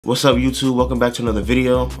What's up YouTube? Welcome back to another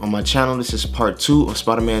video on my channel. This is part 2 of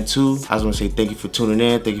Spider-Man 2. I just want to say thank you for tuning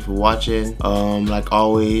in. Thank you for watching. Like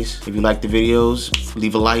always, if you like the videos,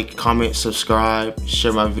 leave a like, comment, subscribe,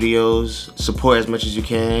 share my videos, support as much as you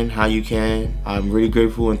can, how you can. I'm really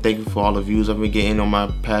grateful and thankful for all the views I've been getting on my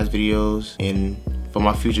past videos and for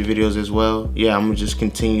my future videos as well. Yeah, I'm gonna just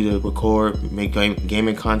continue to record, make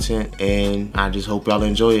gaming content, and I just hope y'all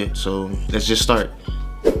enjoy it. So let's just start.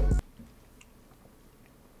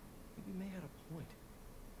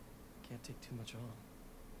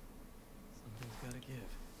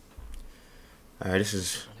 Alright, this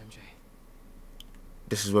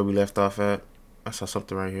is where we left off at. I saw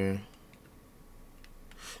something right here.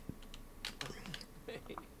 Hey,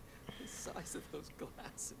 the size of those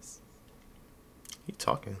glasses. He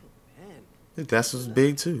talking. Man. His glasses was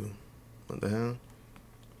big too. What the hell?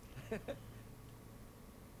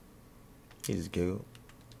 He just giggled.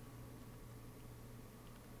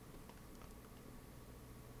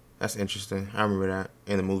 That's interesting. I remember that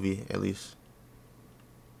in the movie, at least.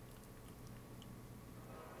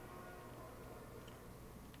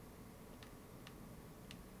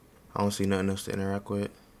 I don't see nothing else to interact with.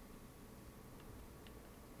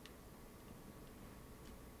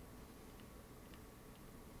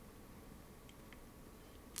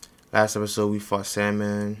 Last episode we fought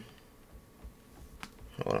Sandman.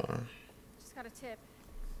 Hold on. Just got a tip.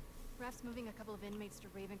 Raph's moving a couple of inmates to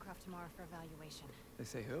Ravencroft tomorrow for evaluation. They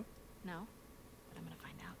say who? No, but I'm gonna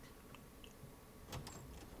find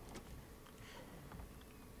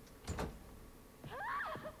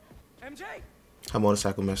out. MJ! How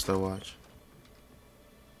motorcycle messed up, watch.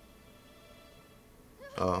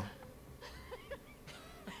 Oh.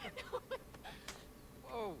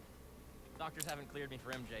 Whoa. Doctors haven't cleared me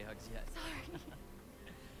for MJ hugs yet. Sorry.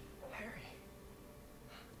 Harry.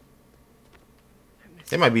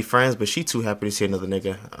 They might be friends, but she too happy to see another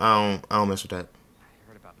nigga. I don't mess with that. I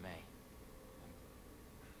heard about May.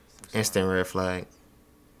 So Instant red flag.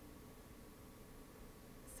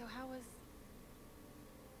 So how was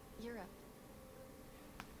Europe?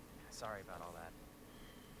 Sorry about all that.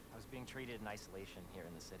 I was being treated in isolation here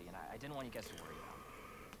in the city, and I didn't want you guys to worry about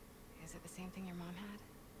it. Is it the same thing your mom had?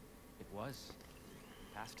 It was.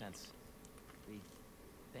 Past tense. We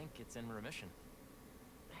think it's in remission.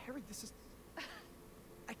 Harry, this is...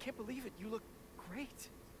 I can't believe it. You look great.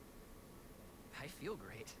 I feel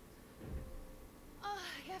great. Oh,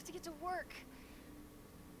 you have to get to work.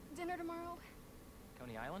 Dinner tomorrow?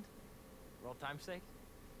 Coney Island? For old time's sake?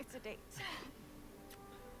 It's a date.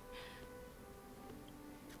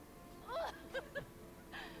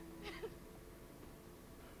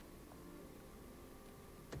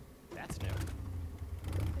 That's new.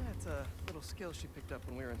 Yeah, it's a little skill she picked up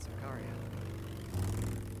when we were in Sakaria.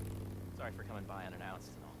 Sorry for coming by unannounced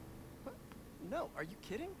and all. What? No, are you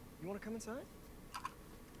kidding? You want to come inside?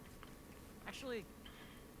 Actually,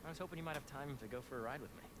 I was hoping you might have time to go for a ride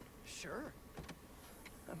with me. Sure.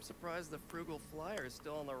 I'm surprised the frugal flyer is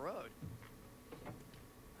still on the road.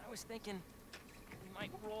 I was thinking we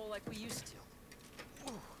might roll like we used to.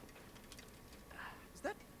 Ooh. Is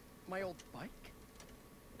that my old bike?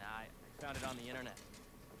 Nah, I found it on the internet.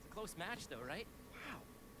 It's a close match though, right? Wow.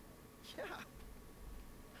 Yeah.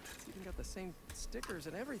 It's even got the same stickers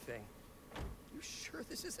and everything. You sure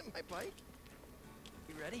this isn't my bike?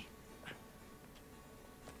 You ready?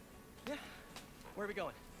 Yeah. Where are we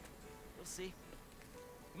going? We'll see.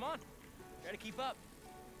 Come on. Try to keep up.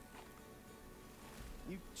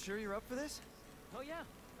 You sure you're up for this? Oh yeah,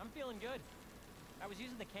 I'm feeling good. I was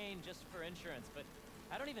using the cane just for insurance, but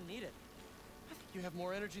I don't even need it. I think you have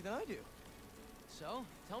more energy than I do. So,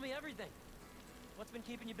 tell me everything. What's been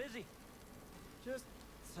keeping you busy? Just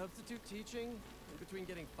substitute teaching in between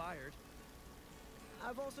getting fired.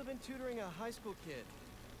 I've also been tutoring a high school kid.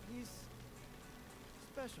 He's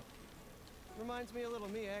special. Reminds me a little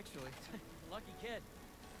of me, actually. Lucky kid.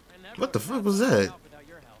 What the fuck was that? Without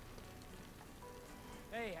your help.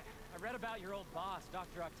 Hey, I read about your old boss,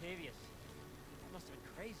 Dr. Octavius. That must have been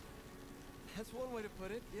crazy. That's one way to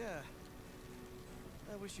put it, yeah.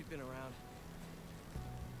 I wish you'd been around.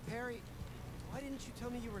 Harry, why didn't you tell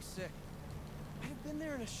me you were sick? I'd have been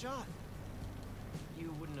there in a shot.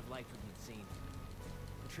 You wouldn't have liked what you'd seen.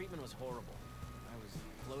 The treatment was horrible. I was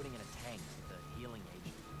floating in a tank with a healing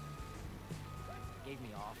agent. It gave me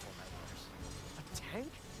awful nightmares. A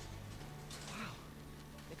tank? Wow.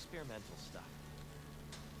 Experimental stuff.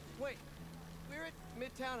 Wait, we're at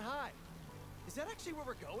Midtown High. Is that actually where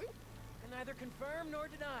we're going? Can neither confirm nor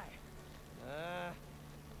deny.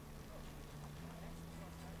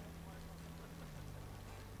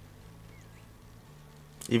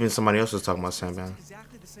 Even somebody else was talking about Sandman.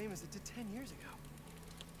 Exactly the same as it did 10 years ago.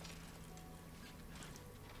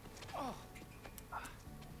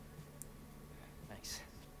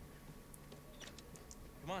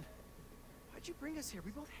 you bring us here?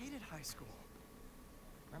 We both hated high school.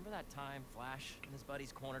 Remember that time Flash and his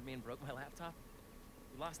buddies cornered me and broke my laptop?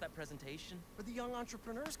 We lost that presentation. For the Young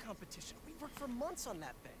Entrepreneurs Competition. We worked for months on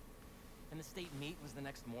that thing. And the state meet was the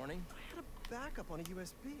next morning. I had a backup on a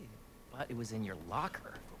USB. But it was in your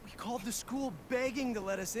locker. We called the school begging to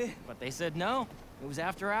let us in. But they said no. It was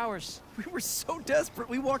after hours. We were so desperate,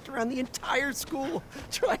 we walked around the entire school,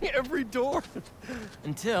 trying every door.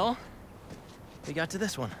 Until we got to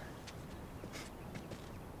this one.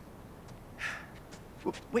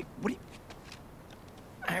 Wait, what do you...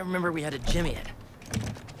 I remember we had to jimmy it.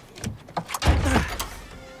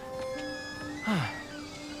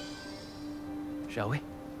 Shall we?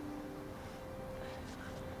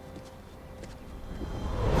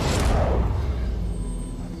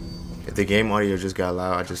 If the game audio just got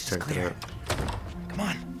loud, I just turned it up. Come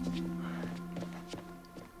on.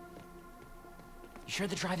 You sure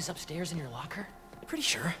the drive is upstairs in your locker? Pretty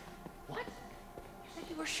sure. What? You said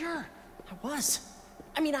you were sure. I was.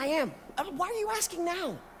 I mean, I am. Why are you asking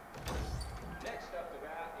now? Next up to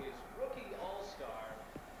bat is rookie all-star,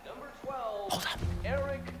 number 12, Hold up.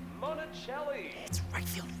 Eric Monticelli. It's right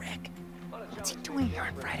field Rick. What's he doing here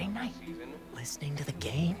on Friday night? Listening to the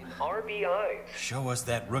game? RBI. Show us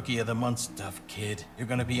that Rookie of the Month stuff, kid. You're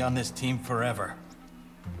gonna be on this team forever.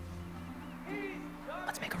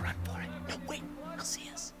 Let's make a run for it. No, wait. He'll see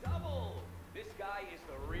us. Double. This guy is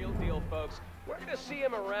the real deal, folks. We're gonna see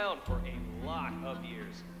him around for a lot of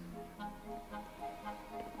years.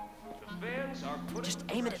 The fans are putting Just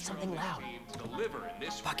aim it at something pressure on loud. this team to deliver in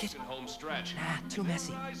this Bucket? recent home stretch. Nah, too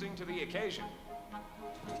messy. Rising to the occasion.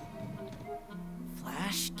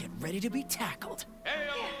 Flash, get ready to be tackled.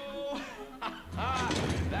 Heyo!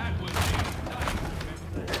 That was a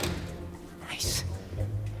Nice.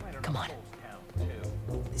 Come on.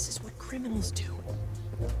 This is what criminals do.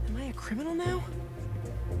 Am I a criminal now?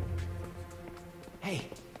 Hey,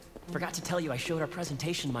 forgot to tell you I showed our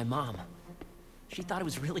presentation to my mom. She thought it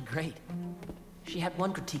was really great. She had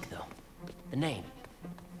one critique, though. The name.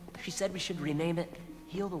 She said we should rename it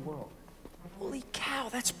Heal the World. Holy cow,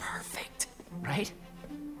 that's perfect. Right?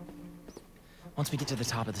 Once we get to the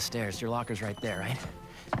top of the stairs, your locker's right there, right?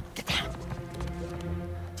 Get down.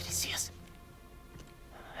 Did he see us?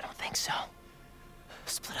 I don't think so.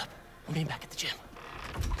 Split up. We'll meet back at the gym.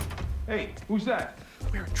 Hey, who's that?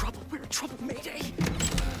 We're in trouble, Mayday.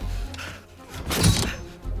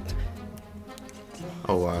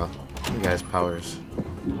 Oh wow, you guys' powers.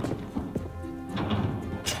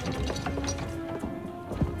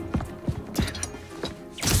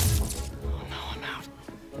 Oh no, I'm out.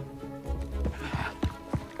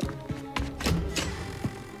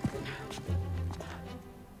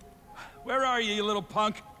 Where are you little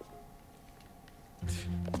punk?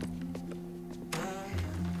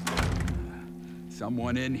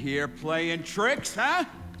 Someone in here playing tricks, huh? I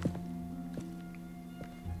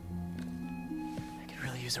could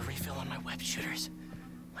really use a refill on my web shooters.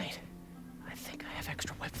 Wait, I think I have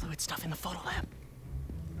extra web fluid stuff in the photo lab.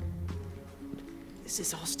 This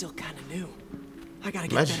is all still kind of new. I gotta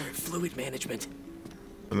get better at fluid management.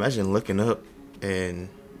 Imagine looking up and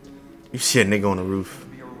you see a nigga on the roof.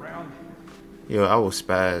 Yo, I will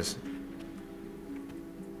spaz.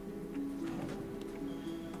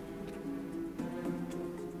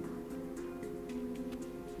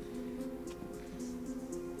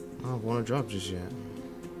 I don't want to drop just yet.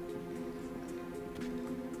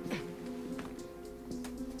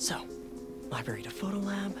 So, library to photo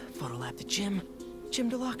lab to gym, gym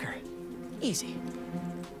to locker. Easy.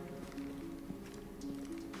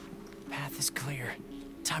 Path is clear.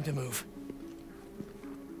 Time to move.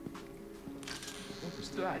 What was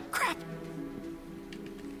that? Crap!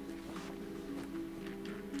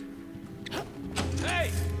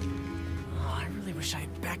 Hey! Oh, I really wish I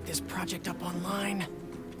had backed this project up online.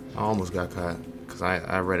 I almost got caught because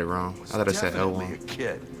I read it wrong. I thought it said Definitely L1. a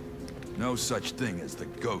kid. No such thing as the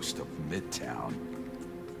ghost of Midtown.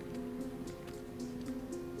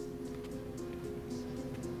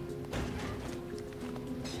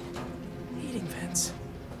 Heating vents.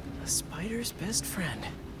 A spider's best friend.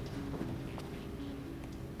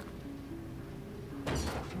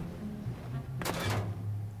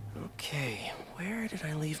 Okay, where did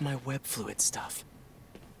I leave my web fluid stuff?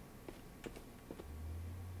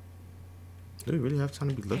 Do we really have time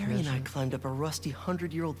to be looking Barry at and I shit? climbed up a rusty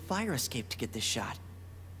 100-year-old fire escape to get this shot.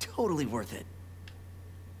 Totally worth it.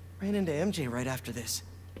 Ran into MJ right after this.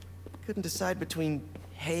 Couldn't decide between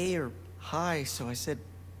hey or hi, so I said,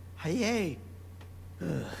 hey.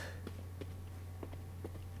 Ugh.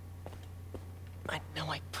 I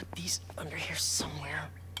know I put these under here somewhere.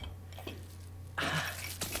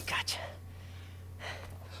 Gotcha.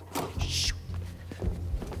 Shh.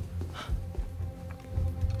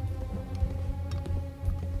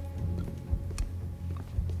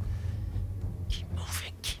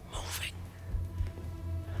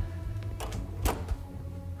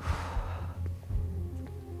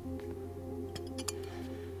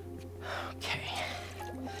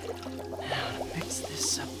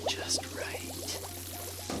 this up just right.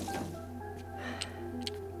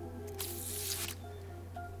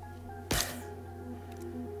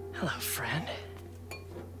 Hello, friend.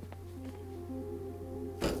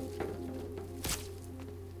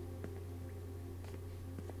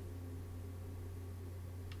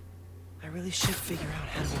 I really should figure out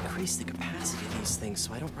how to increase the capacity of these things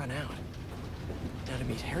so I don't run out. Now to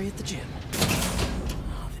meet Harry at the gym.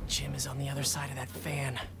 Oh, the gym is on the other side of that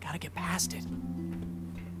fan. Gotta get past it.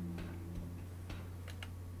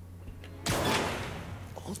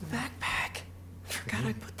 Old backpack. Forgot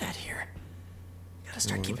I put that here. Gotta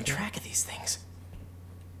start keeping track of these things.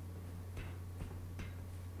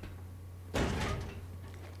 I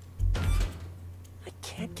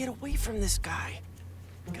can't get away from this guy.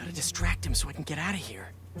 Gotta distract him so I can get out of here.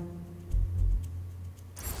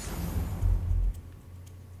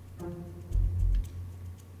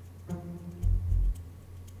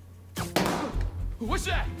 What's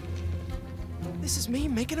that? This is me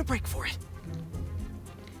making a break for it.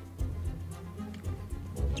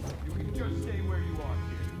 You can just stay where you are,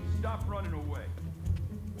 kid. Stop running away.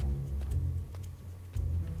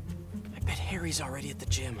 I bet Harry's already at the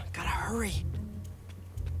gym. Gotta hurry.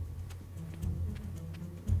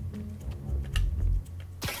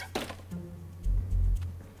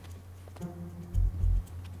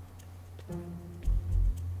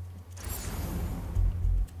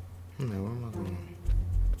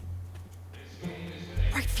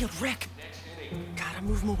 Right field, Rick. Gotta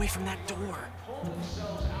move him away from that door.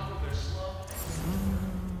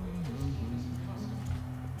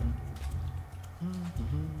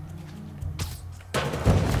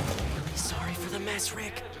 Really sorry for the mess,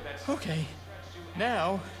 Rick. Okay.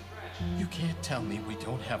 Now, you can't tell me we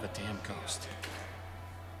don't have a damn ghost.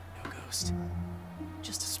 No ghost.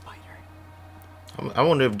 Just a spider. I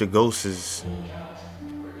wonder if the ghost is.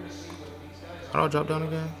 How do I drop down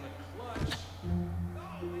again?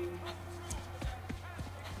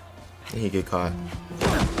 And he get caught.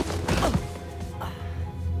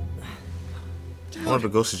 Dude, One of the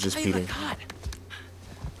ghosts is just I Peter. got caught.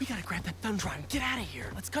 We gotta grab that thumb drive and get out of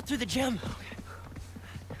here. Let's cut through the gym.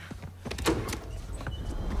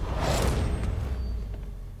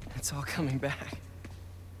 It's all coming back.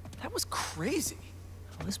 That was crazy.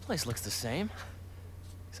 Well, this place looks the same.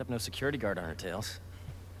 Except no security guard on our tails.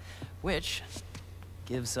 Which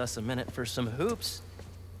gives us a minute for some hoops.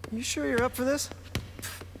 You sure you're up for this?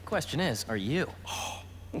 Question is, are you?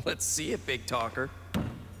 Let's see it, big talker.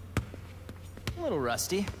 A little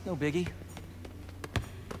rusty, no biggie.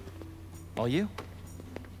 All you?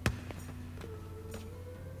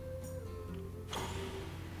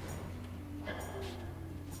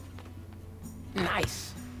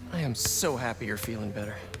 Nice. I am so happy you're feeling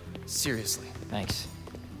better. Seriously. Thanks.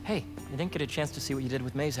 Hey, I didn't get a chance to see what you did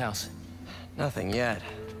with May's house. Nothing yet.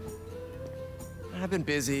 I've been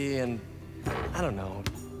busy and I don't know.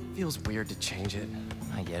 It feels weird to change it.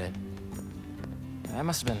 I get it. That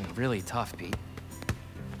must have been really tough, Pete.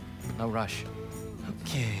 No rush.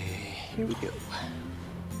 Okay, here we go.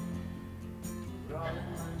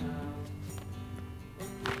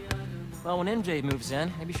 Well, when MJ moves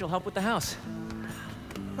in, maybe she'll help with the house.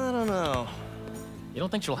 I don't know. You don't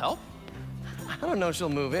think she'll help? I don't know if she'll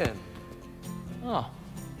move in. Oh.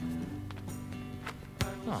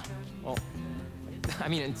 Oh, well, I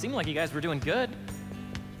mean, it seemed like you guys were doing good.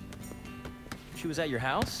 She was at your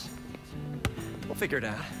house? We'll figure it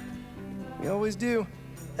out. We always do.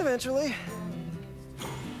 Eventually.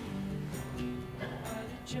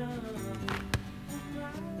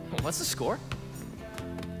 What's the score?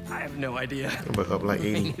 I have no idea. But up like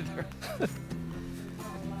 80. Me neither.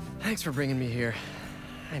 Thanks for bringing me here.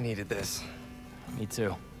 I needed this. Me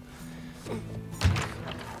too.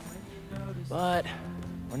 But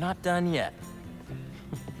we're not done yet.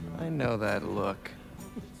 I know that look.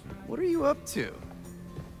 What are you up to?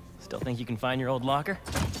 Still think you can find your old locker?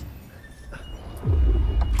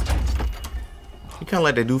 You kind of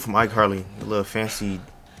like that dude from iCarly, the little fancy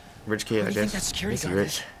rich kid, I Where do you think guess. that security Is he guard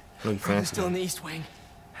rich? is? No, he Probably fancy. still in the East Wing.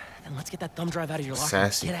 Then let's get that thumb drive out of your locker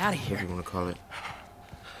Sassy. and get out of Whatever here. you want to call it.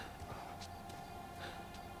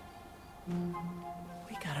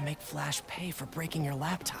 We gotta make Flash pay for breaking your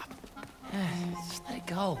laptop. Just let it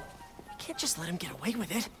go. We can't just let him get away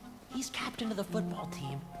with it. He's captain of the football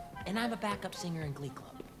team, and I'm a backup singer in Glee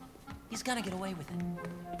Club. He's gonna get away with it.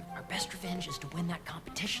 Our best revenge is to win that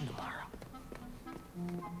competition tomorrow.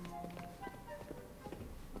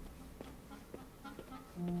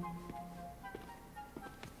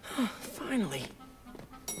 Finally.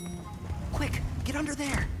 Quick, get under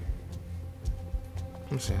there.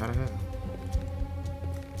 Let me see how the hell.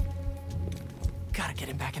 Gotta get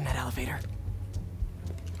him back in that elevator.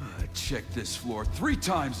 checked this floor 3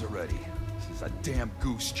 times already. This is a damn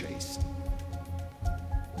goose chase.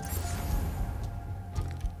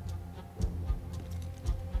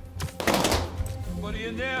 Somebody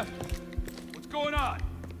in there? What's going on?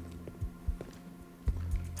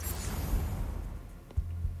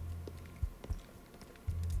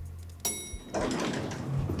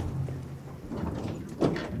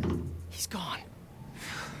 He's gone.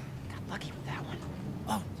 Got lucky with that one.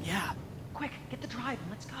 Oh, yeah. Quick, get the drive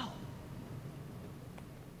and let's go.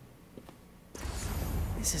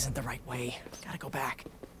 This isn't the right way. Gotta go back.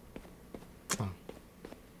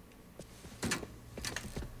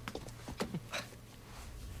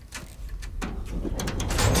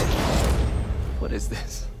 What is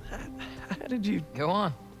this? How did you... Go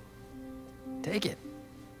on. Take it.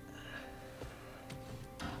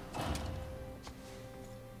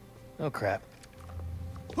 Oh, crap.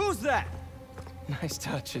 Who's that? Nice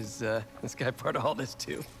touch. Is this guy part of all this,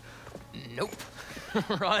 too? Nope.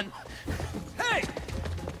 Run. Hey!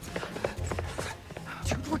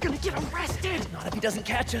 Dude, we're gonna get arrested! Not if he doesn't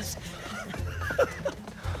catch us.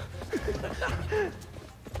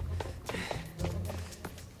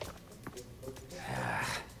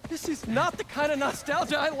 This is not the kind of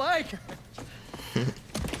nostalgia I like. You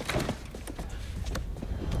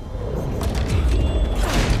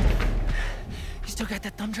still got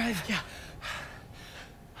that thumb drive? Yeah.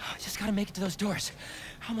 Just gotta make it to those doors.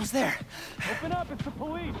 Almost there. Open up, it's the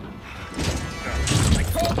police. I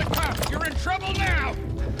called the cops! You're in trouble now!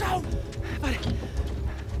 Go! But...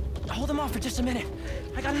 hold them off for just a minute.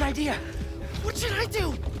 I got an idea. What should I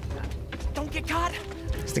do? Don't get caught?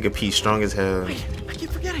 This nigga P strong as hell. Wait, I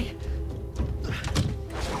keep forgetting.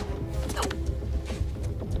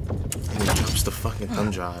 He drops the fucking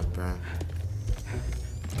thumb drive, bro.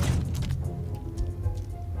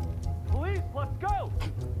 Police, let's go!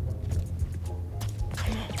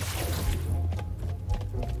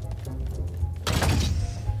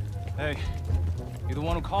 Hey, you the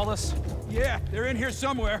one who called us? Yeah, they're in here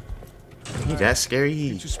somewhere. He that scary? He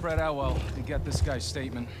You spread out well and get this guy's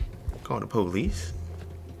statement. call the police?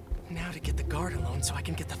 Now to get the guard alone so I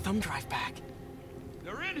can get the thumb drive back.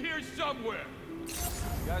 They're in here somewhere. You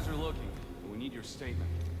guys are looking, but we need your statement.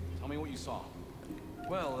 Tell me what you saw.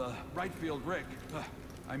 Well, right field Rick,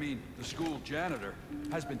 I mean, the school janitor,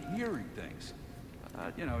 has been hearing things.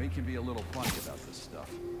 You know, he can be a little funny about this stuff.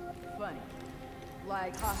 Funny.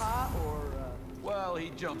 Like, haha, or, Well, he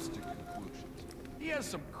jumps to conclusions. He has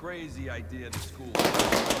some crazy idea the school...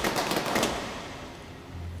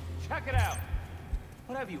 Check it out.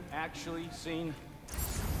 What have you actually seen?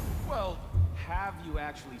 Well, have you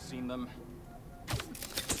actually seen them?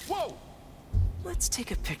 Whoa! Let's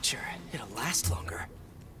take a picture. It'll last longer.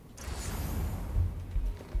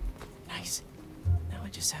 Nice. Now I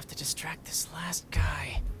just have to distract this last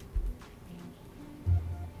guy.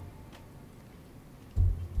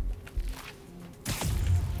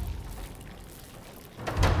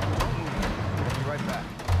 Be right back.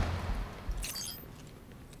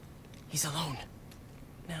 He's alone.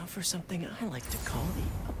 Now for something I like to call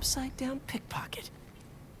the upside-down pickpocket.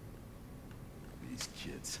 These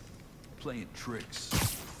kids, playing tricks.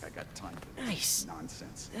 I got time for this Nice.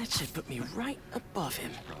 nonsense. That should put me right above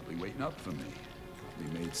him. Probably waiting up for me.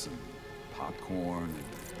 Probably made some popcorn and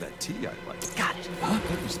that tea I like. Got it. Huh?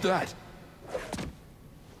 What was that?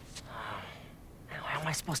 Now how am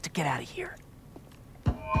I supposed to get out of here?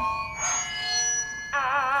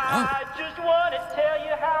 I just want to tell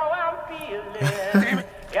you how I'm feeling. Damn it!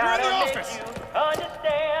 Gotta You're in the make office! you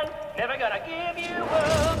understand. Never gonna give you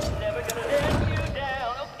up. Never gonna let you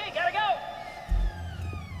down. Okay, gotta go.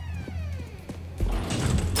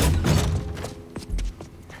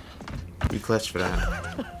 He clutched for that.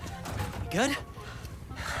 Good?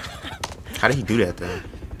 How did he do that though?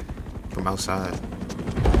 From outside.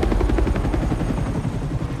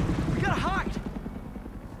 We gotta hide!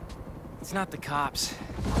 It's not the cops.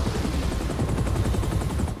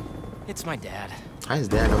 It's my dad. How his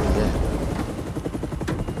dad know his dad?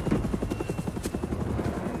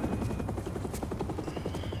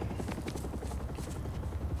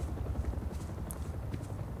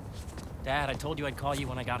 Dad, I told you I'd call you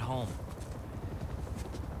when I got home.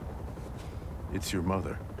 It's your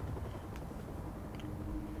mother.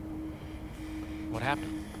 What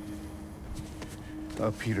happened?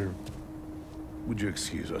 Peter, would you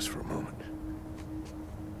excuse us for a moment?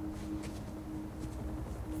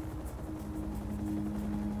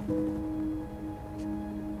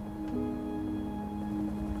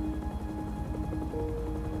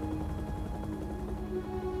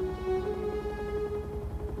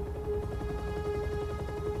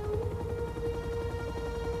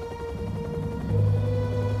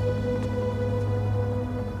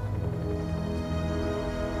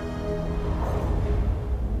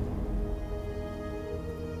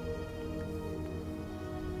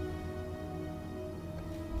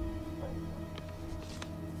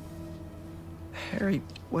 Harry,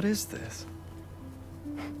 what is this?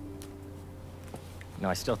 No,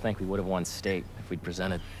 I still think we would have won state if we'd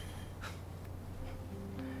presented.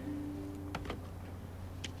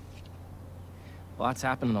 A lot's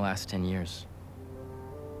happened in the last 10 years.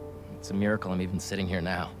 It's a miracle I'm even sitting here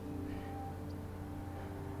now.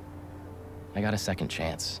 I got a second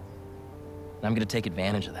chance. And I'm gonna take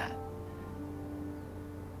advantage of that.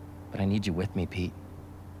 But I need you with me, Pete.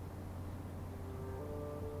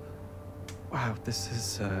 Wow, this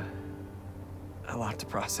is, a lot to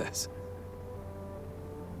process.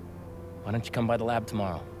 Why don't you come by the lab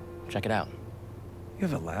tomorrow? Check it out. You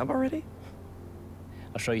have a lab already?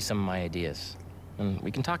 I'll show you some of my ideas, and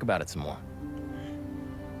we can talk about it some more.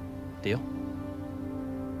 Deal?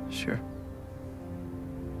 Sure.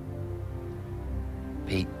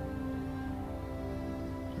 Pete,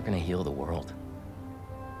 we're gonna heal the world.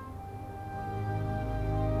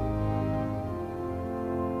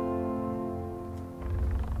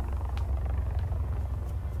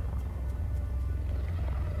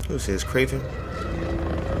 Who says Craven?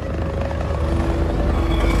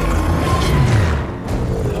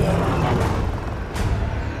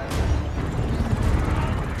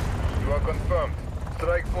 You are confirmed.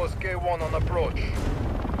 Strike Force K1 on approach.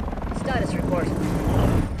 Status report.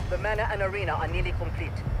 The Manor and Arena are nearly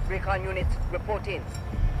complete. Recon units, report in.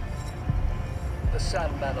 The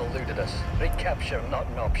Sandman eluded us. Recapture not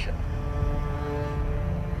an option.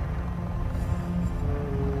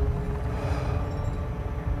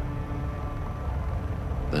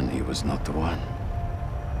 Then he was not the one.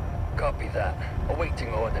 Copy that.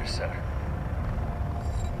 Awaiting orders, sir.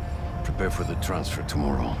 Prepare for the transfer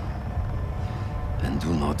tomorrow. And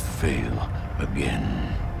do not fail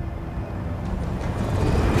again.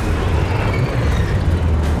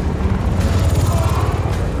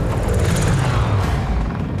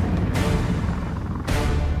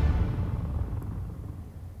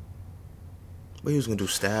 What he was gonna do,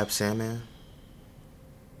 stab Sandman?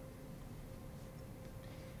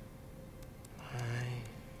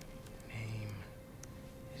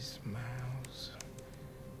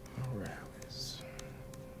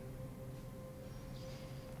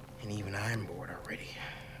 And even I'm bored already.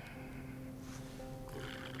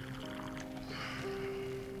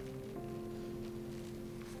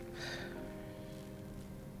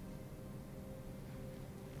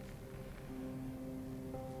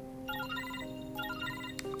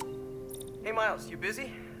 Hey, Miles, you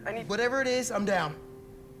busy? I need... Whatever it is, I'm down.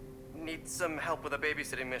 Need some help with a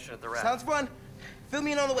babysitting mission at the raft. Sounds fun. Fill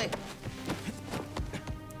me in on the way.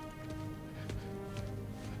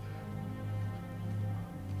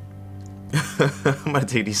 I'm gonna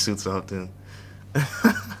take these suits off then.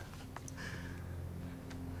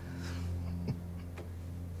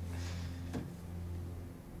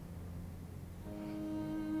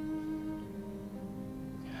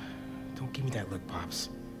 Don't give me that look, Pops.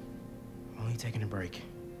 I'm only taking a break.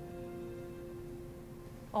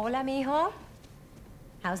 Hola, mijo.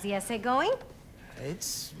 How's the essay going?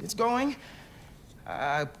 It's going.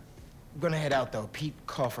 I'm gonna head out though. Pete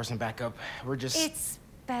called for some backup. We're just... It's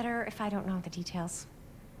better if I don't know the details.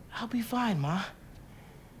 I'll be fine, Ma.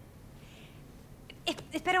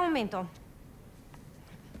 Espera un momento.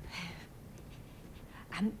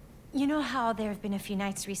 You know how there have been a few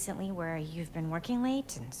nights recently where you've been working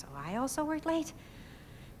late, and so I also worked late?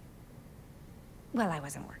 Well, I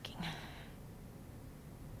wasn't working.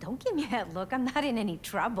 Don't give me that look. I'm not in any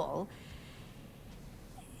trouble.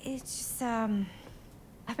 It's just,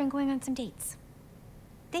 I've been going on some dates.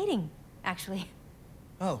 Dating, actually.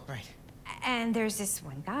 Oh, right. And there's this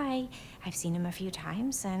one guy. I've seen him a few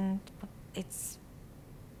times, and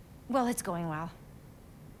well, it's going well.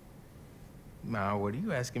 Ma, what are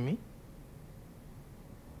you asking me?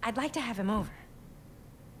 I'd like to have him over.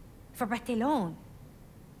 For Barcelona.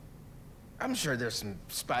 I'm sure there's some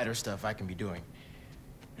spider stuff I can be doing.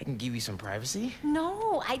 I can give you some privacy.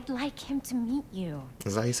 No, I'd like him to meet you.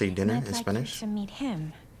 Is that how you say dinner in I'd like Spanish? you to meet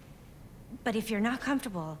him. But if you're not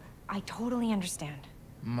comfortable, I totally understand.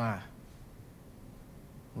 Ma.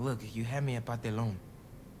 Look, you had me at Patelón.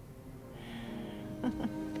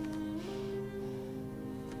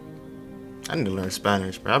 I need to learn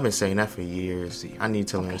Spanish, bro. I've been saying that for years. I need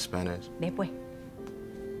to learn Spanish. Después.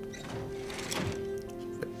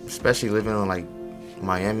 Especially living on like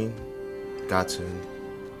Miami. Got to.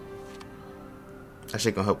 That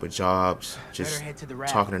shit gonna help with jobs. Just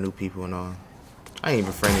talking to new people and all. I ain't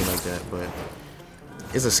even friendly like that, but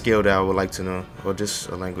it's a skill that I would like to know. Or just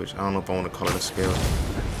a language. I don't know if I want to call it a skill.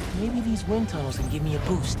 Maybe these wind tunnels can give me a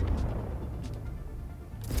boost.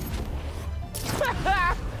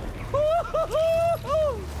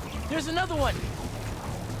 There's another one.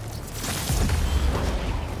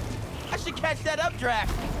 should catch that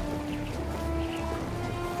updraft.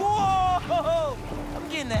 Whoa! I'm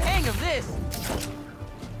getting the hang of this.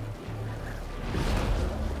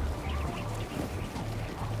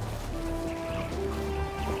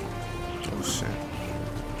 Oh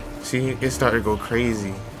shit. See, it started to go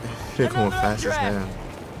crazy. They're going fast as hell.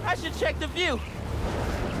 I should check the view.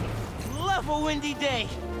 Love a windy day.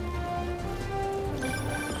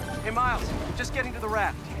 Hey, Miles, just getting to the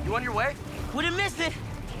raft. You on your way? Wouldn't miss it.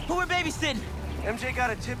 Who we're babysitting? MJ got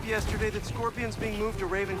a tip yesterday that Scorpion's being moved to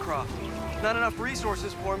Ravencroft. Not enough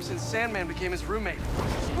resources for him since Sandman became his roommate.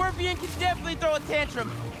 Scorpion can definitely throw a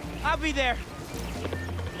tantrum. I'll be there.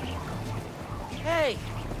 Hey,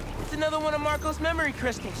 it's another one of Marco's memory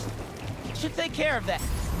crystals. Should take care of that.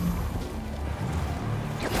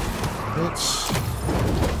 Bitch.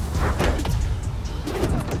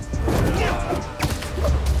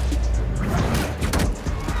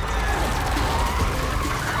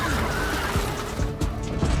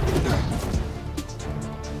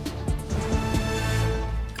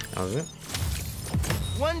 That was it.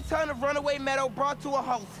 1 ton of runaway meadow brought to a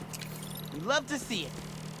halt. We love to see it.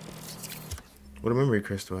 What a memory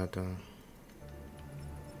crystal at though.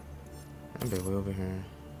 I bet way over here.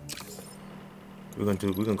 We're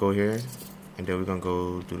gonna go here, and then we're gonna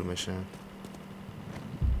go do the mission.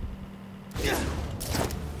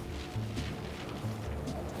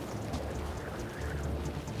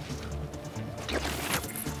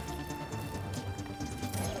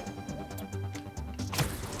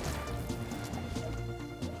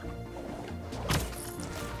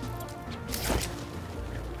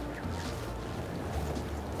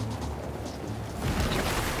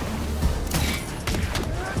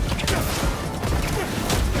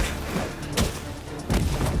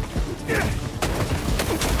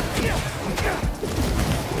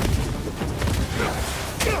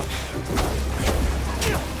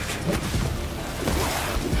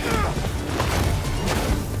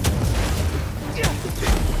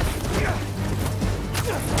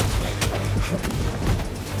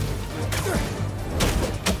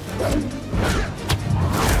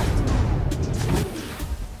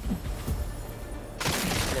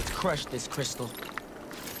 Crush this crystal.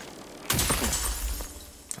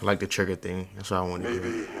 I like the trigger thing. That's what I want to do.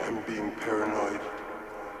 Maybe I'm being paranoid,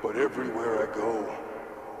 but everywhere I go,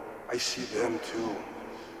 I see them too.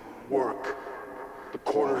 Work, the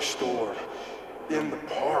corner store, in the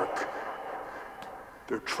park.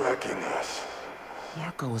 They're tracking us.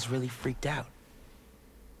 Marco was really freaked out.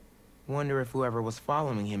 Wonder if whoever was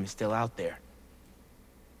following him is still out there.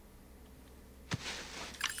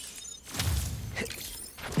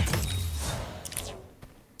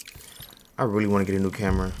 I really want to get a new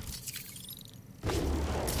camera.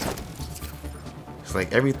 It's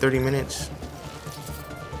like every 30 minutes,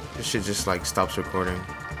 this shit just like stops recording.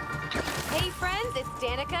 Hey friends, it's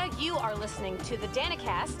Danica. You are listening to the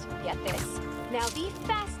Danicast. Get this. Now the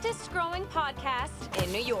fastest growing podcast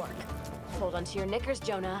in New York. Hold on to your knickers,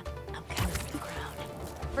 Jonah. I'm coming for the crown.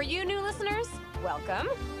 For you new listeners, welcome.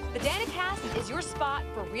 The Danicast is your spot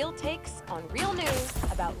for real takes on real news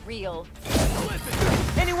about real.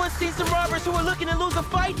 Anyone seen some robbers who are looking to lose a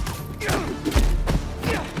fight? Got him!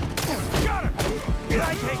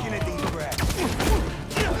 Try taking a deep breath.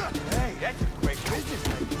 Hey, that's a great business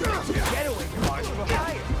idea. Getaway cars for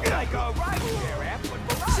hire. Like a rideshare app, but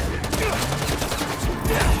for riders.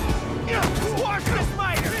 Watch the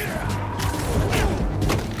spider!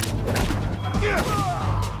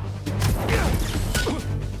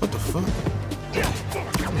 What the fuck?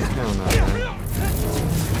 Hell no, man.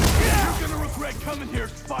 You're gonna regret coming here,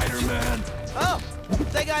 Spider-Man. Oh,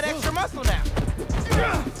 they got extra muscle now.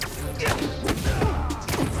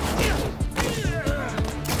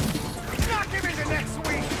 Knock him into next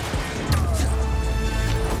week.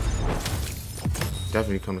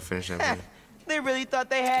 Definitely come to finish that video. They really thought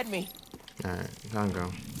they had me. Alright, time to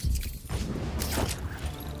go.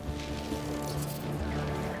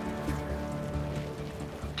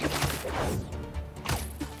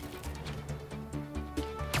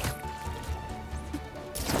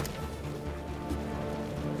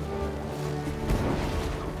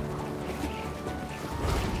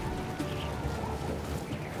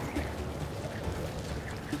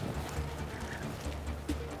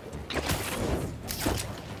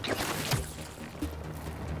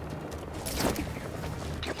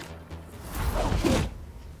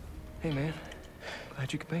 Hey, man.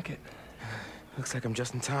 Glad you could make it. Looks like I'm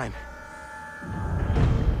just in time.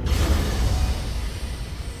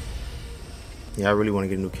 Yeah, I really want to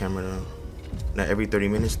get a new camera though. Now every 30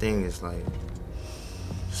 minutes thing is like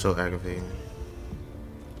so aggravating.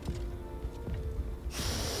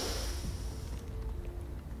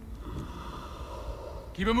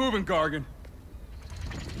 Keep it moving, Gargan.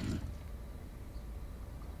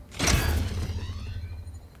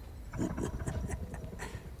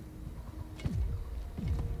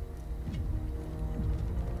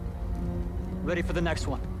 Ready for the next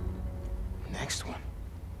one. Next one?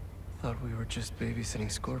 Thought we were just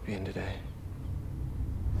babysitting Scorpion today.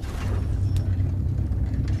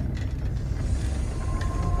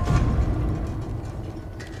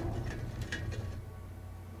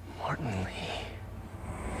 Martin Lee.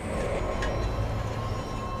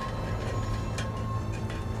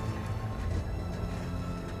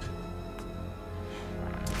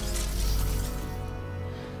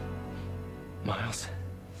 Miles.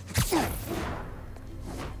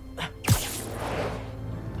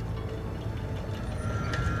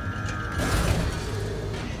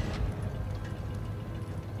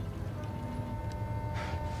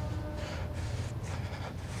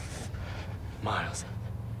 Miles.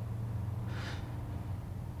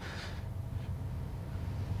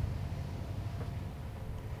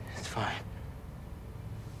 It's fine.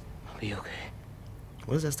 I'll be okay.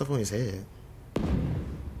 What is that stuff on his head?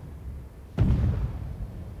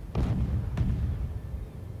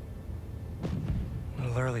 A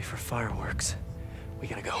little early for fireworks. We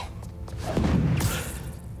gotta go.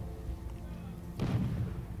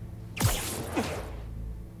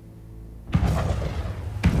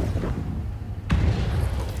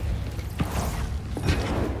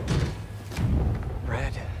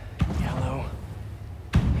 Red, yellow.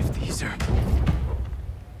 If these are...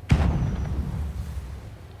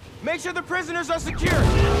 Make sure the prisoners are secure!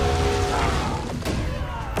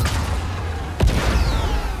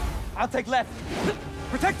 I'll take left.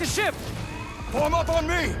 Protect the ship! Form up on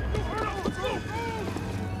me!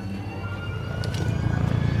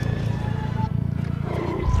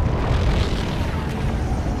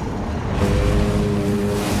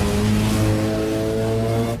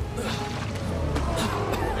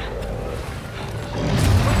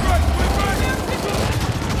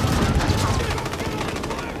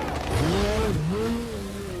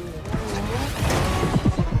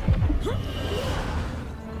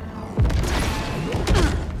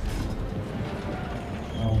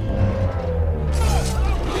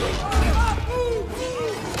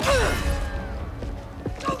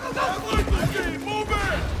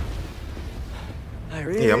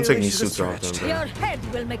 Yeah, I'm taking these suits off them, bro. Your head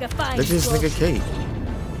will make a fine. Look at this nigga Kate.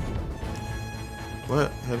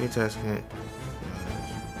 What? Heavy task can't.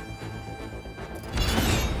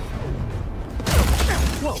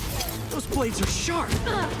 Whoa! Those blades are sharp!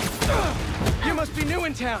 You must be new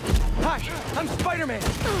in town. Hi, I'm Spider-Man.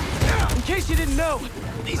 In case you didn't know,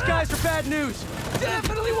 these guys are bad news.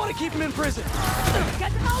 Definitely want to keep them in prison.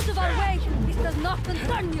 Get out of our way! This does not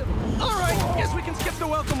concern you! All right, guess we can skip the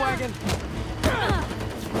welcome wagon.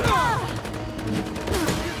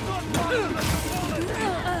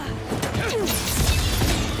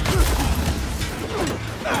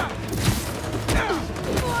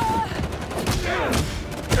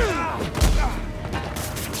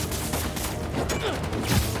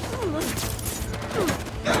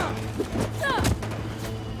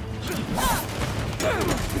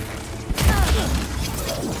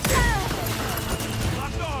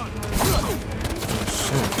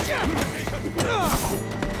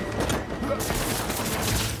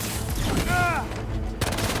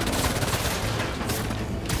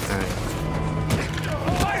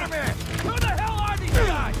 Spider-Man! Who the hell are these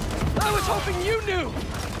guys? I was hoping you knew!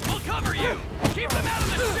 We'll cover you! Keep them out of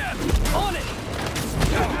the ship! On it!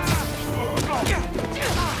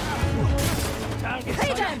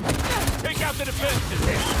 Hey then! Take out the defenses!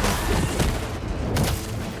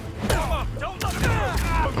 Come on, don't let them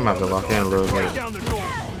move! I'm about to lock in a little bit. Down the door!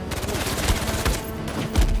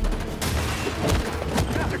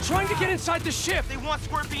 They're trying to get inside the ship! They want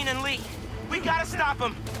Scorpion and Lee! We gotta stop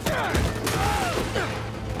them!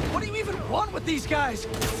 What do you even want with these guys?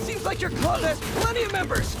 Seems like your club has plenty of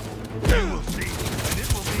members! You will see, and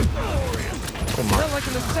it will be glorious! Oh my. Not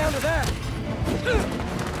liking the sound of that!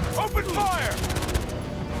 Open fire!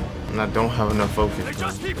 And I don't have enough focus. They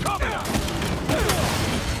just keep coming!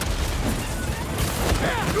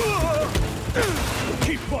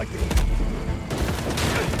 Keep fighting!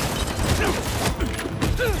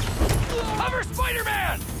 Cover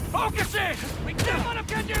Spider-Man! Focusing! We can't let him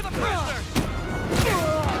get near the prisoners!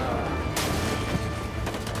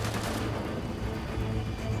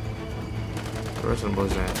 The rest of them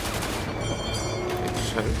boys at?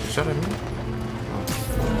 Shut at me?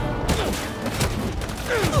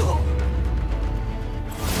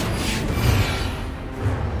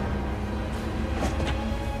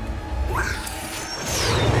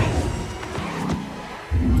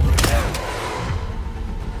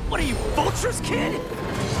 adventurous kid!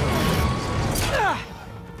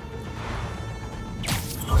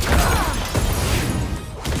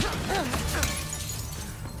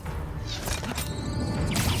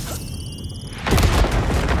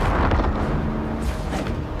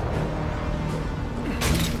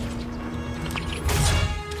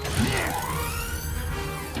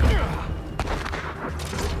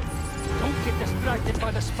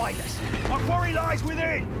 Our quarry lies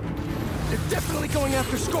within! They're definitely going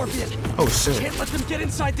after Scorpion! Oh, shit. Can't let them get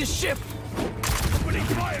inside this ship! Opening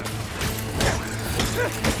fire!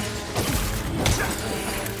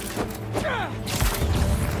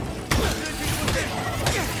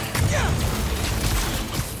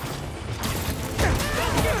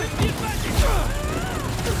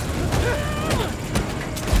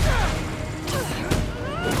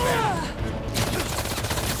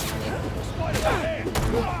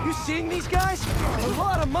 You seeing these guys? A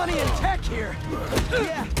lot of money and tech here.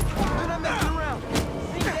 Yeah, they're not messing around.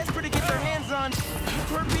 Seems desperate to get their hands on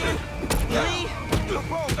Scorpion, Lee, or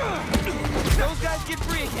both. Those guys get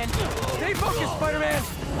free again. Stay focused, Spider-Man.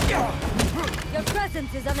 Your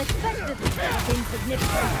presence is unexpected. Nothing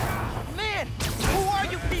significant. Man, who are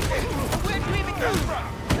you people? Where'd you even come from?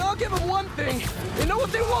 I'll give them one thing. They know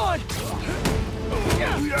what they want.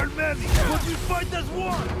 We are many, but we fight as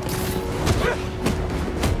one!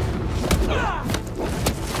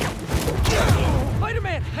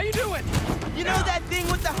 Spider-Man, how you doing? You know that thing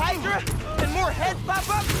with the Hydra? And more heads pop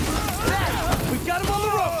up? That! We got him on the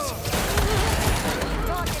ropes!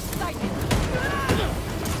 Not excited.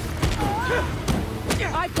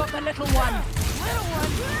 I've got the little one. Little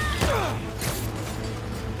one?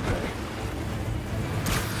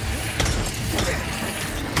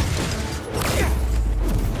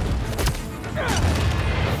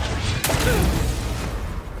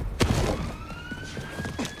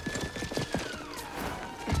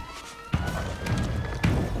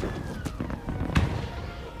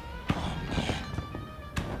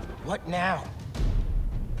 What now?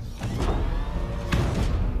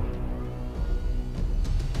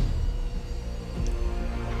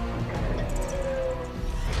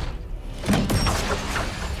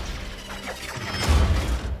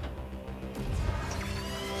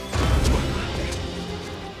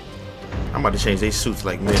 I'm about to change their suits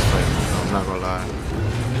like mid-fight. I'm not gonna lie.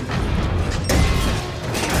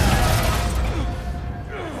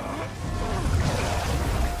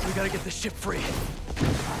 We gotta get the ship free.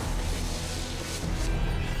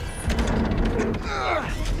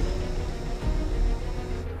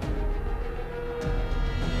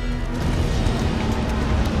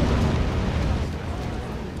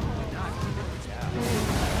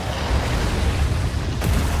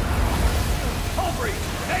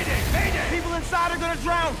 People inside are gonna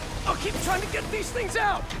drown! I'll keep trying to get these things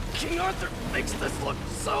out! King Arthur makes this look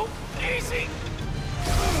so easy!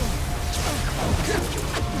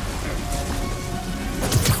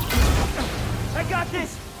 I got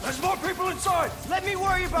this! There's more people inside! Let me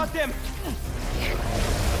worry about them!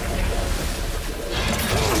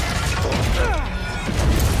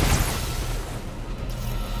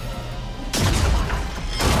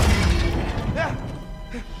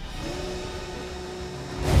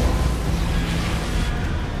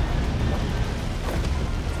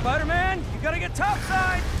 Spider-Man, you gotta get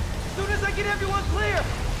topside! As soon as I get everyone clear!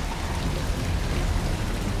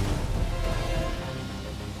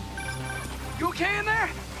 You okay in there?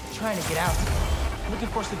 Trying to get out. Looking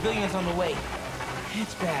for civilians on the way.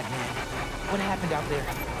 It's bad, man. What happened out there?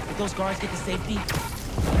 Did those guards get to safety?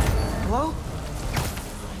 Hello?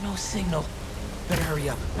 No signal. Better hurry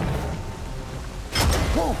up.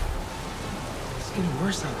 Whoa! It's getting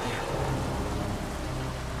worse out there.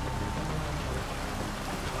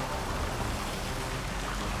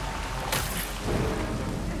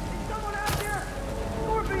 Someone out there!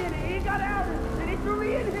 Scorpion, he got out and he threw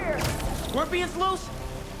me in here! Scorpion's loose?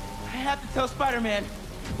 I have to tell Spider-Man.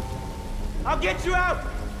 I'll get you out!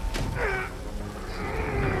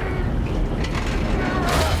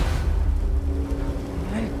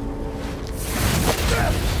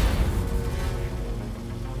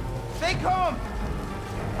 Stay calm!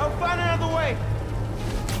 I'll find another way!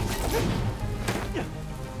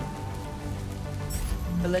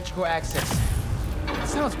 Electrical access.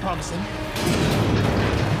 Sounds promising.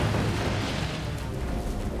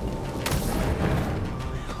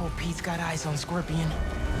 I hope Pete's got eyes on Scorpion.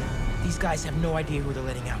 These guys have no idea who they're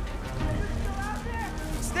letting out.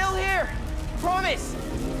 Still here! Promise!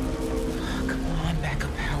 Come on,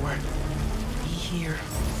 backup power. Be here.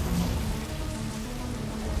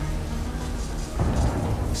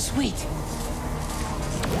 Sweet!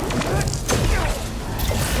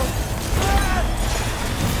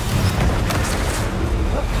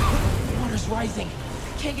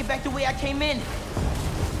 back the way I came in.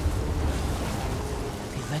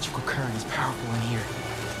 The electrical current is powerful in here.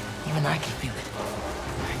 Even I can feel it.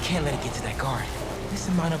 I can't let it get to that guard. This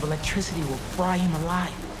amount of electricity will fry him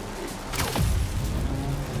alive.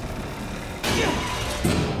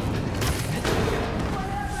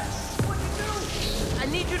 I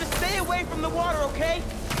need you to stay away from the water, okay?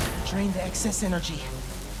 Drain the excess energy.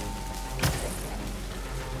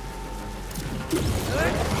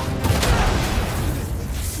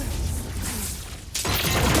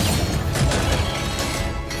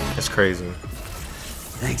 That's crazy.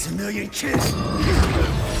 Thanks a million, kids.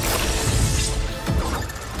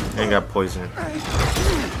 Ain't got poison.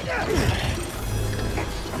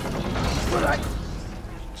 But I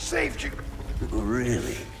saved you.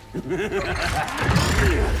 Really?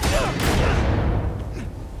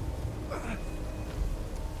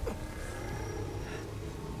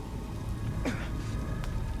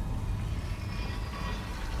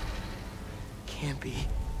 Can't be.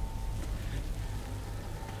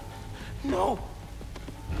 No.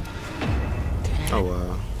 Oh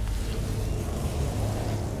wow.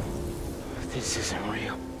 This isn't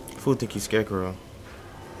real. Fool think he's Scarecrow.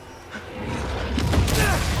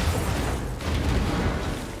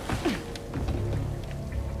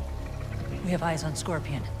 We have eyes on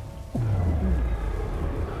Scorpion.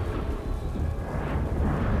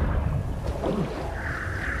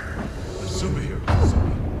 Superhero.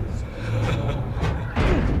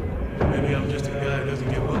 Maybe I'm just a guy who doesn't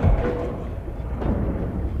give up.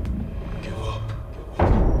 Give up.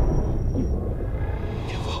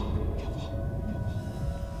 Give up.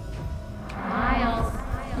 Miles.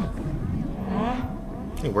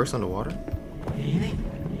 He works underwater. Anything?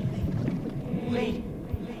 Wait.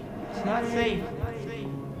 It's not safe.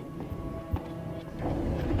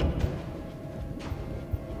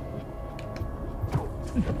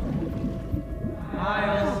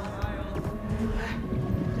 Miles.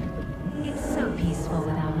 It's so peaceful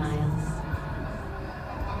without Miles.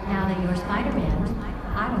 Now that you're Spider-Man,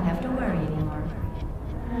 I don't have to worry anymore.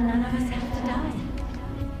 None of us have to die.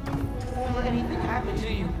 Don't let anything happen to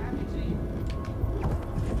you.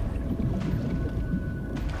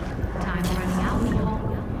 Time's running out, Leo.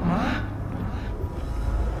 Huh?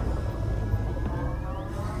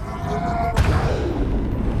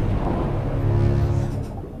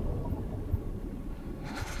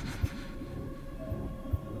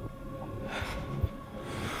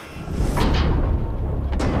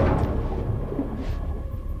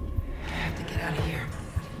 I have to get out of here.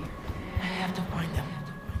 I have to find them.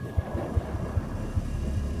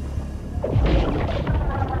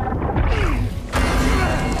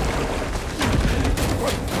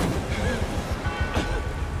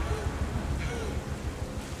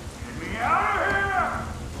 Get me out of here!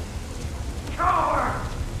 Coward!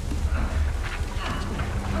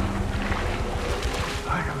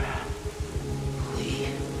 Spider-Man. Lee.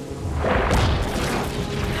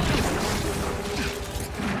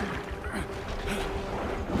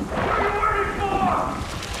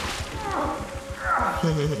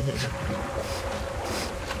 I'm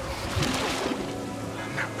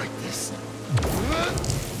not like this.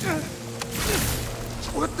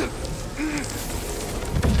 What the?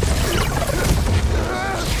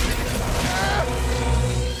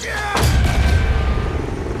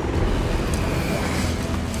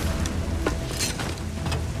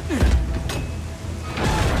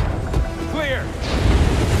 Clear.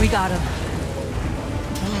 We got him.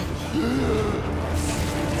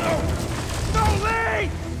 No, Lee!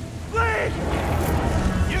 Lee!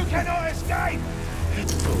 You cannot escape!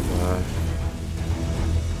 Oh god.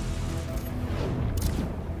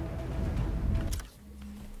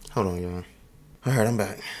 Hold on, y'all. Alright, I'm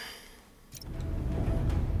back.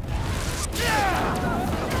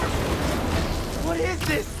 What is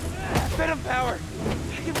this? Venom power.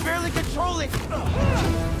 I can barely control it.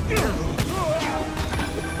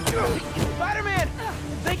 Spider-Man!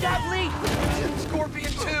 They got Lee!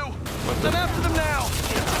 Scorpion 2. I'm after them now.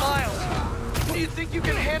 Miles, do you think you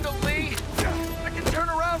can handle Lee? I can turn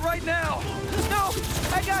around right now. No!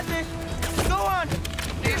 I got this! Go on!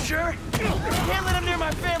 You sure? I can't let him near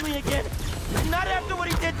my family again. Not after what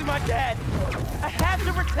he did to my dad. I have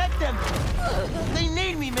to protect them. They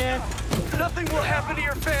need me, man. Nothing will happen to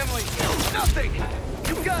your family. Nothing.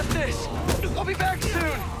 You got this. I'll be back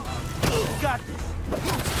soon. Got this.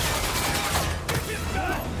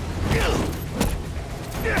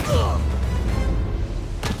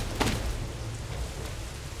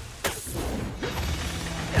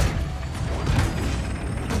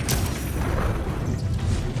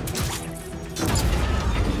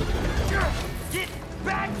 Get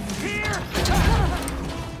back here!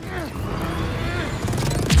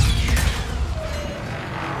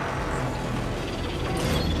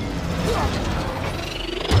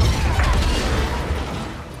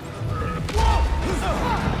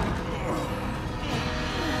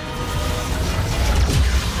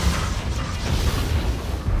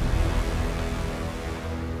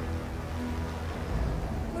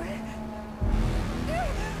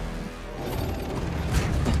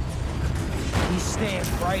 stand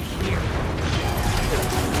right here.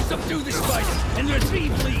 Subdue the spider, and there's me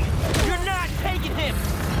bleed. You're not taking him!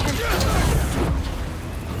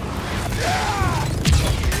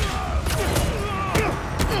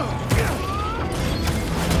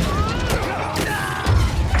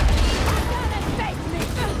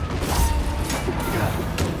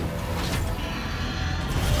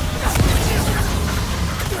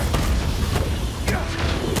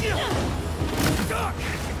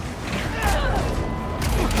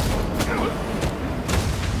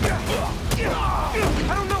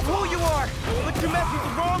 I don't know who you are, but you messed with the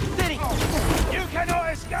wrong city. You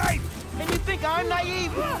cannot escape! And you think I'm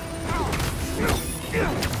naive?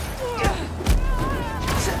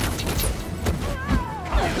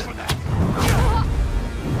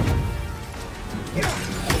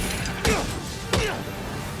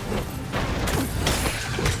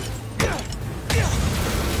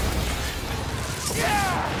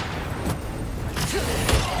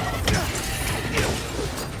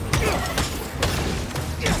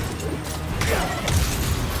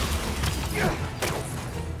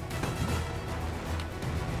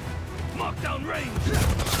 Down range.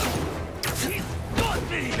 He's got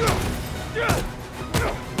me.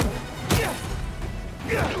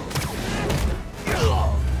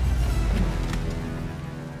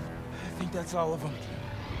 I think that's all of them.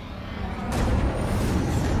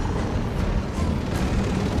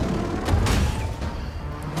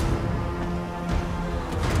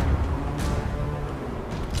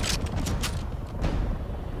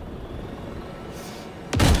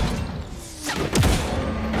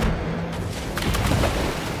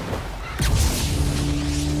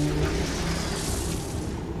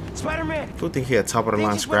 Spider-Man! I think he a top of the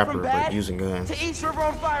line scrapper, but using guns. To East River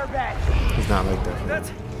on fire badge. He's not like that.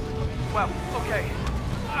 That's... Well, okay.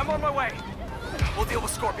 I'm on my way. We'll deal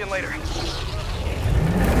with Scorpion later.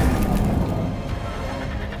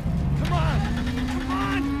 Come on! Come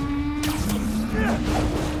on!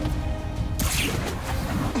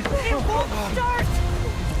 It won't start!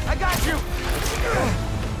 I got you!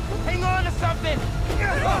 Hang on to something!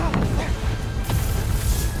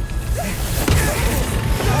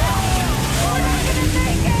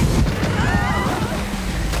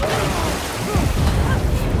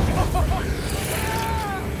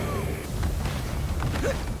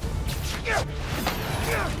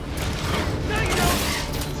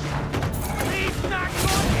 He's not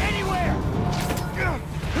going anywhere!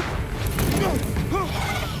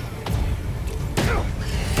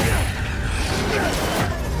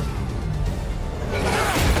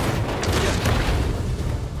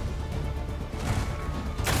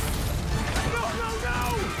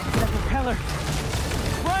 That propeller!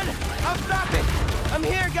 Run! I'll stop it! I'm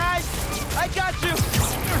here, guys! I got you!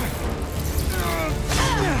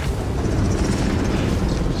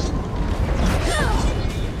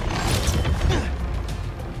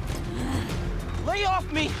 Lay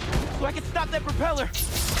off me, so I can stop that propeller.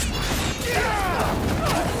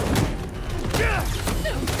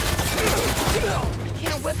 I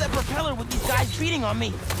can't whip that propeller with these guys beating on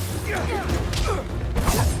me.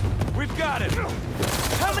 We've got it.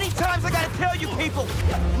 How many times I gotta tell you people?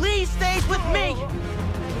 Lee stays with me.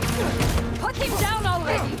 Put him down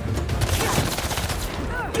already.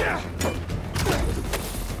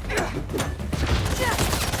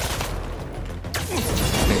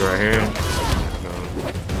 Right here.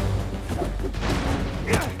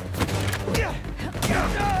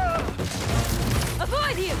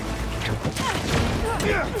 Avoid him.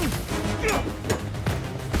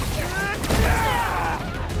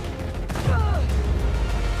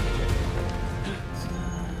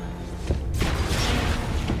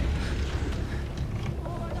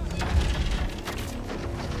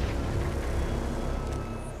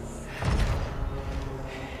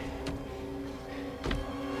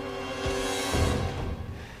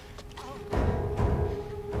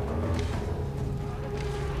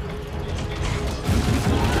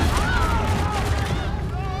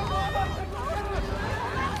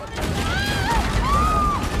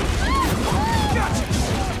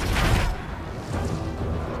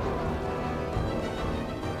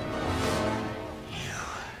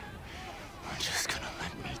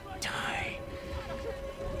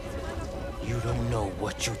 You don't know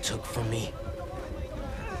what you took from me.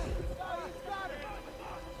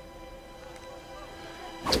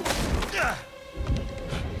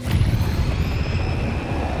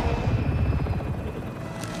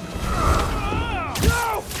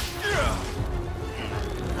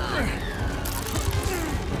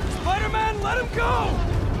 Spider-Man, let him go!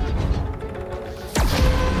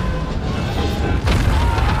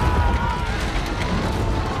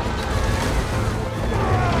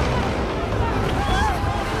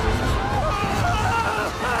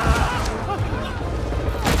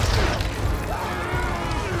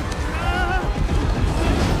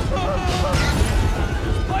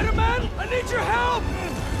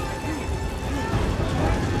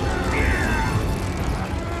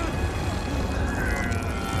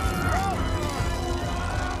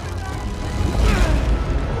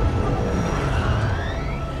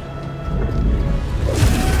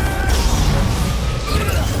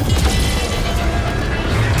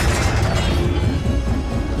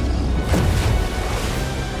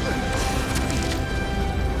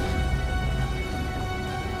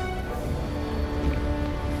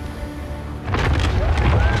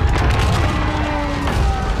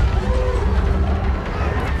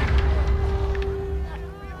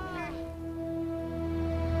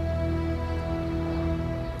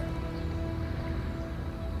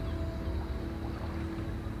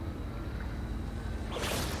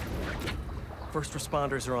 First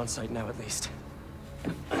responders are on site now, at least.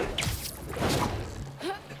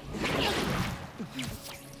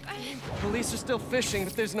 Police are still fishing,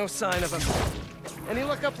 but there's no sign of them. Any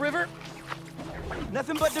luck upriver?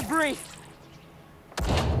 Nothing but debris.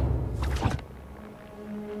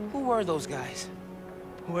 Who are those guys?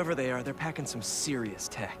 Whoever they are, they're packing some serious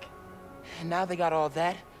tech. And now they got all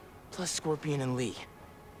that, plus Scorpion and Lee.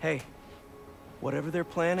 Hey, whatever they're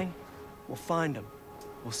planning, we'll find them.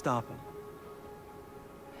 We'll stop them.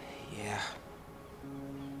 Yeah.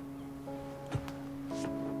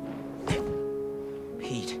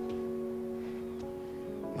 Pete.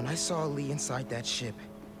 When I saw Lee inside that ship,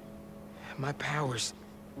 my powers,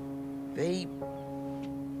 they...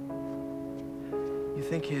 You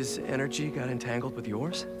think his energy got entangled with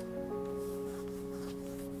yours?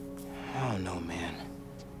 I don't know, man.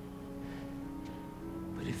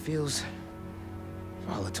 But it feels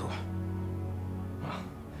volatile. Well,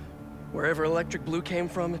 wherever Electric Blue came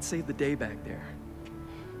from, it saved the day back there.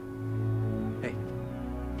 Hey.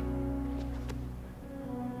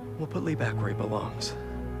 We'll put Lee back where he belongs.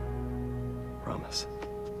 Promise.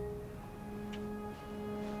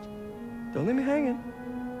 Don't leave me hanging.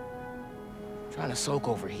 Trying to soak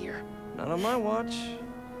over here. Not on my watch.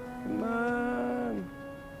 Come on.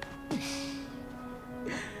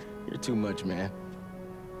 You're too much, man.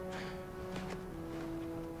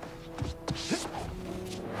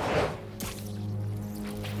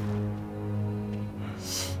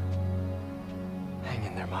 Hang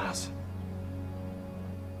in there, Miles.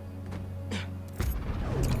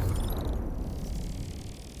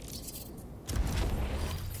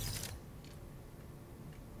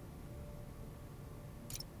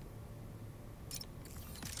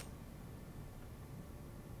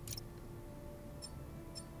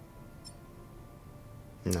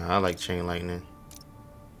 Nah, I like chain lightning.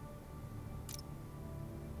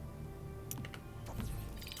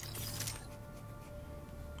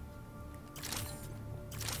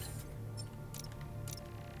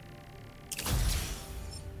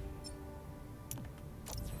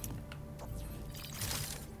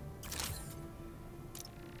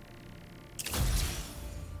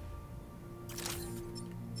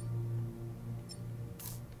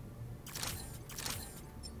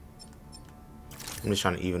 I'm just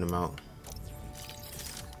trying to even them out.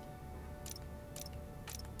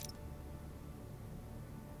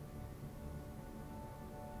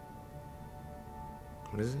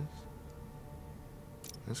 What is this?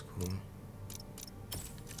 That's cool.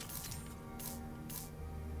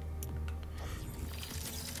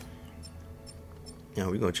 Yeah,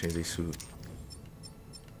 we're gonna change this suit.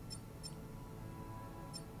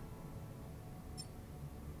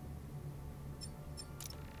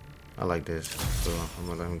 I like this, so I'm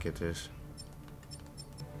gonna let him get this.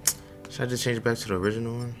 Should I just change it back to the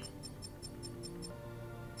original one?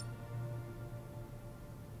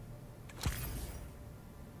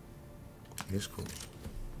 It's cool.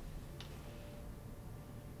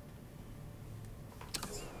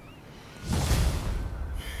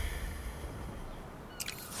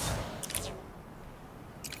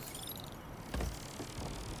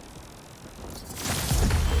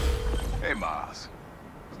 Hey, Miles.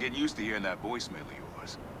 Getting used to hearing that voicemail of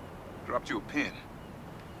yours. Dropped you a pin.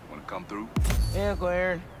 Wanna come through? Yeah, Uncle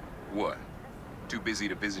Aaron. What? Too busy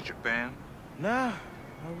to visit your fam? Nah,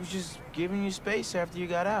 I was just giving you space after you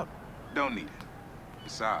got out. Don't need it.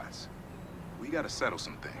 Besides, we gotta settle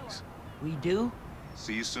some things. We do?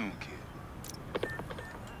 See you soon, kid.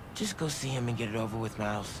 Just go see him and get it over with,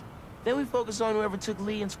 Miles. Then we focus on whoever took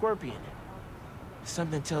Lee and Scorpion.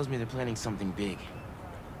 Something tells me they're planning something big.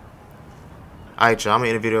 Alright, y'all, I'm gonna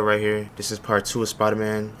end the video right here. This is part 2 of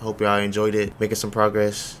Spider-Man. Hope y'all enjoyed it. Making some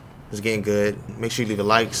progress. It's getting good. Make sure you leave a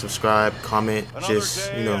like, subscribe, comment.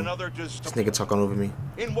 Just, you know, this nigga talking over me.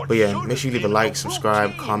 But yeah, make sure you leave a like,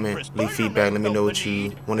 subscribe, comment, leave feedback. Let me know what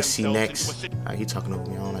you want to see next. Alright, he talking over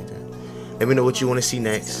me. I don't like that. Let me know what you want to see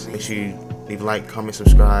next. Make sure you leave a like, comment,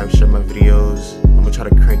 subscribe, share my videos. I'm gonna try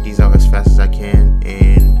to crank these out as fast as I can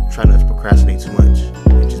and try not to procrastinate too much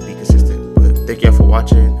and just be consistent. But thank y'all for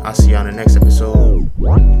watching. I'll see y'all in the next episode.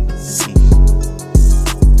 See you.